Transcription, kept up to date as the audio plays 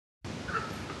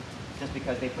just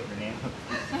because they put your name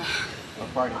or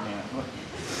part of your name.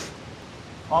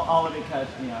 All of it because,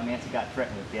 you know, Nancy got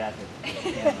threatened with death.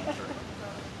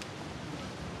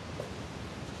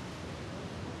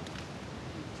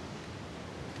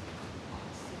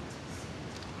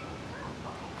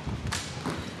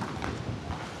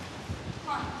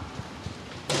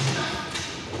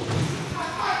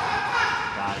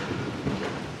 Got her.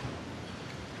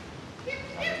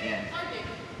 Again.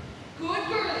 Good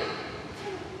girlie.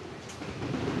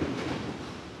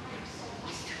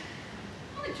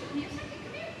 Only took me a second.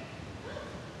 Come here.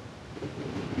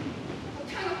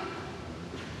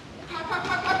 Park, park,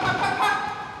 park, park, park, park,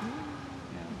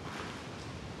 park.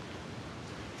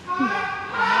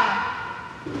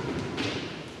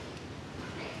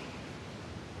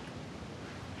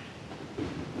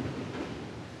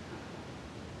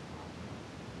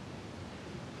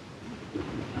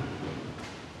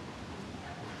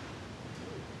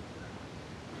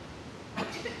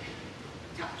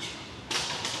 Touch.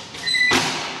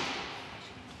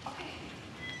 Okay.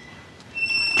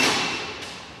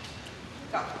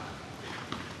 Go.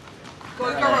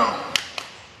 Good girl.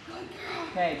 Good girl.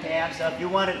 Okay, Pam, so if you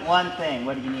wanted one thing,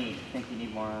 what do you need? Think you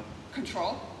need more of?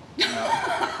 Control. No.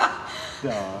 Duh.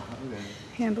 Okay.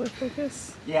 Handler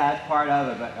focus. Yeah, that's part of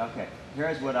it, but okay.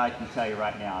 Here's what I can tell you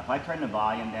right now. If I turn the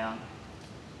volume down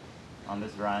on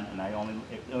this run, and I only,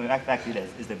 in fact, it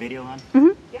is the video on? Mm-hmm.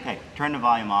 Yeah. Okay, turn the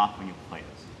volume off when you play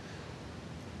this.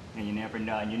 And you never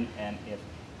know, and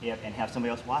and have somebody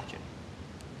else watch it.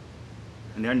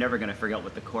 And they're never going to figure out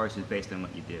what the chorus is based on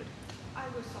what you did. I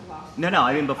was so lost. No,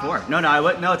 I mean before. No,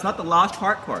 it's not the lost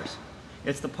part chorus.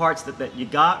 It's the parts that you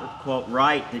got, quote,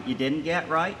 right that you didn't get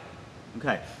right.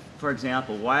 Okay, for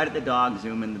example, why did the dog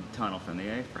zoom in the tunnel from the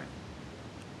A-frame?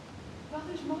 Well,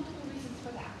 there's multiple reasons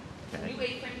for that. It's a Okay. new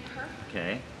A-frame curve.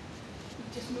 Okay, We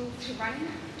just moved to running.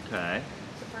 okay.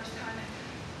 It's the first time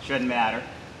Shouldn't matter.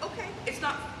 Okay, it's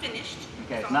not finished.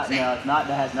 Okay, is it's all not, I'm saying. no, it's not,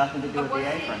 that has nothing to do But with was the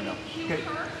they A-frame able to cue though.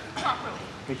 her properly?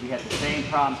 Because you had the same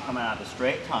problems coming out of the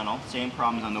straight tunnel, same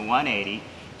problems on the 180,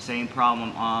 same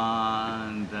problem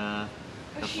on the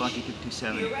funky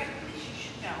 270. Theoretically, she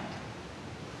should know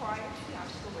prior to the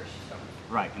obstacle where she's going.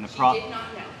 Right, and the She problem. did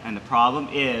not know. And the problem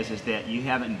is that you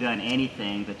haven't done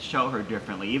anything that show her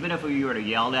differently. Even if you were to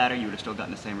yelled at her, you would have still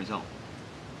gotten the same result.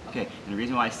 Okay, and the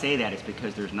reason why I say that is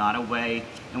because there's not a way,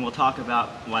 and we'll talk about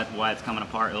why it's coming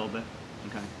apart a little bit,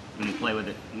 okay, when we play with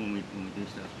it, when we do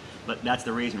stuff. But that's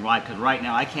the reason why, because right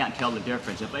now I can't tell the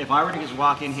difference. If I were to just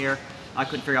walk in here, I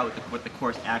couldn't figure out what the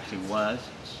course actually was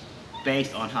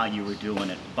based on how you were doing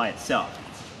it by itself.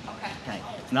 Okay. Okay.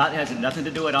 It has nothing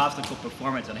to do with obstacle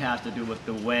performance. It has to do with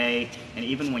the way, and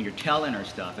even when you're telling her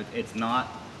stuff, it's not,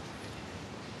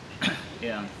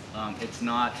 yeah, it's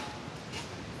not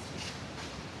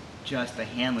just the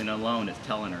handling alone. It's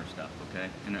telling her stuff, okay?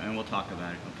 And we'll talk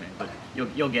about it, okay? But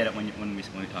you'll get it when we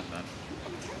talk about it.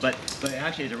 But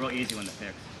actually, it's a real easy one to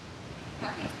fix.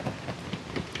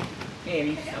 Hey,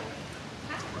 Amy.